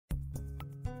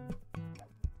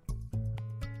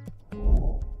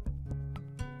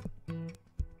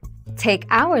Take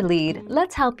our lead,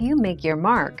 let's help you make your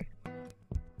mark.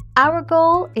 Our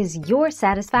goal is your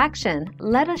satisfaction.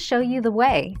 Let us show you the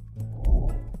way.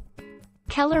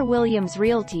 Keller Williams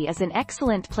Realty is an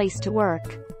excellent place to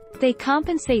work. They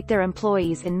compensate their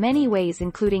employees in many ways,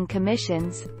 including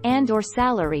commissions and/or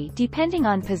salary depending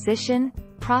on position,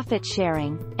 profit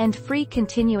sharing, and free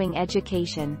continuing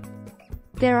education.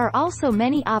 There are also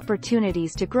many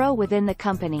opportunities to grow within the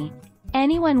company.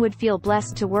 Anyone would feel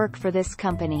blessed to work for this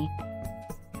company.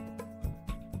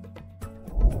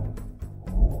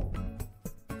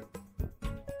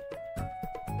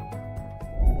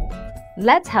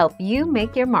 Let's help you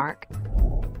make your mark.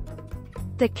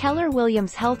 The Keller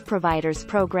Williams Health Providers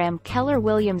Program. Keller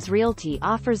Williams Realty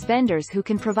offers vendors who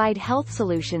can provide health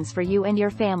solutions for you and your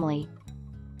family.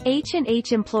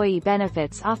 H&H Employee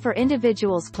Benefits offer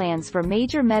individuals plans for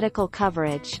major medical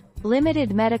coverage,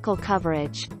 limited medical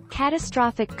coverage,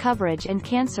 catastrophic coverage and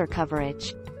cancer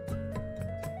coverage.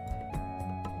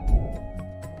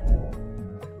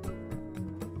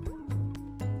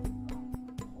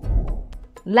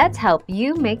 Let's help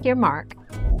you make your mark.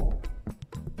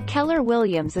 Keller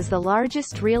Williams is the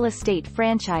largest real estate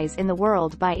franchise in the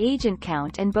world by agent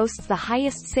count and boasts the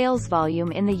highest sales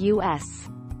volume in the U.S.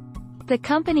 The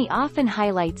company often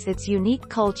highlights its unique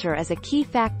culture as a key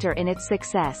factor in its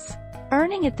success,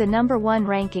 earning it the #1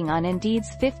 ranking on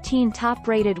Indeed's 15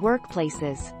 top-rated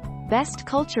workplaces Best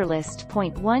Culture List.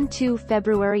 12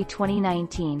 February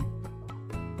 2019.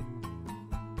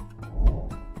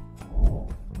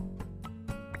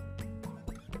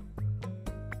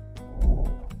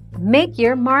 Make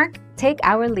your mark, take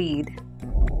our lead.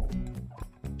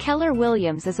 Keller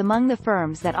Williams is among the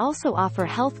firms that also offer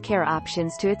health care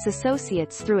options to its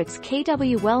associates through its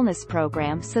KW Wellness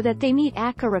program so that they meet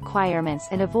ACA requirements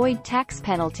and avoid tax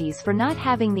penalties for not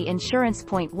having the insurance.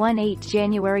 18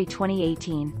 January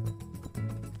 2018.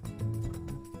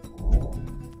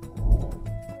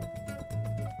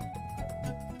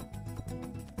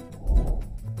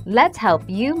 Let's help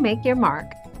you make your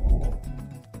mark.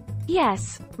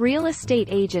 Yes, real estate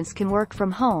agents can work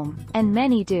from home, and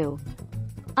many do.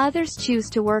 Others choose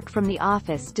to work from the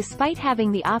office despite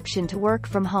having the option to work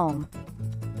from home.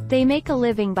 They make a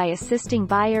living by assisting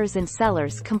buyers and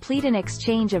sellers complete an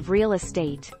exchange of real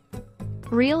estate.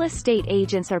 Real estate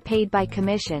agents are paid by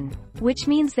commission, which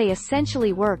means they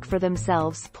essentially work for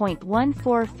themselves.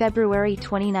 14 February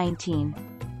 2019.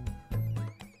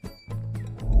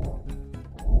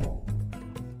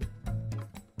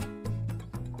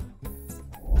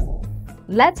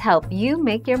 Let's help you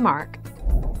make your mark.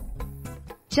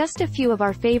 Just a few of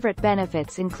our favorite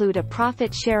benefits include a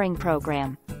profit-sharing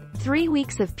program, 3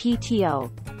 weeks of PTO,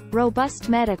 robust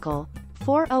medical,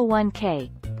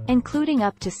 401k, including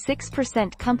up to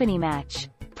 6% company match,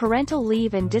 parental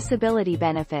leave and disability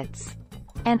benefits,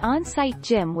 an on-site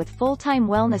gym with full-time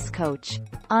wellness coach,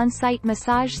 on-site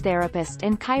massage therapist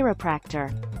and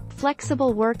chiropractor,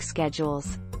 flexible work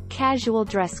schedules, casual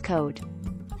dress code.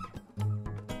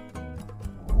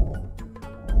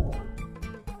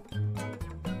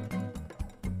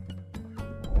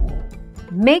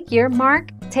 Make your mark,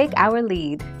 take our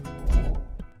lead.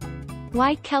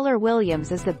 Why Keller Williams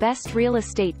is the best real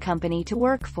estate company to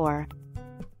work for.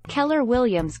 Keller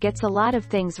Williams gets a lot of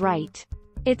things right.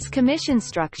 Its commission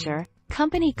structure,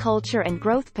 company culture and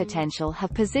growth potential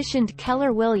have positioned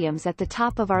Keller Williams at the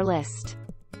top of our list.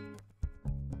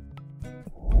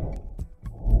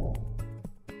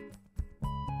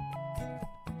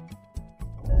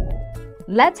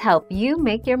 Let's help you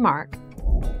make your mark.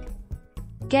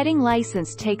 Getting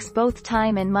licensed takes both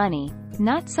time and money,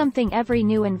 not something every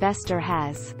new investor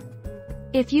has.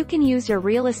 If you can use your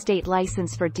real estate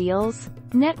license for deals,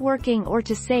 networking or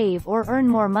to save or earn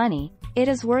more money, it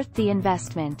is worth the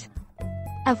investment.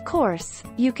 Of course,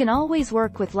 you can always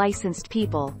work with licensed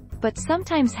people, but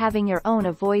sometimes having your own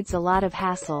avoids a lot of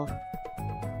hassle.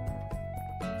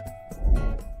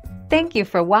 Thank you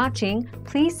for watching.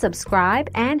 Please subscribe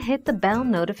and hit the bell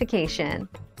notification.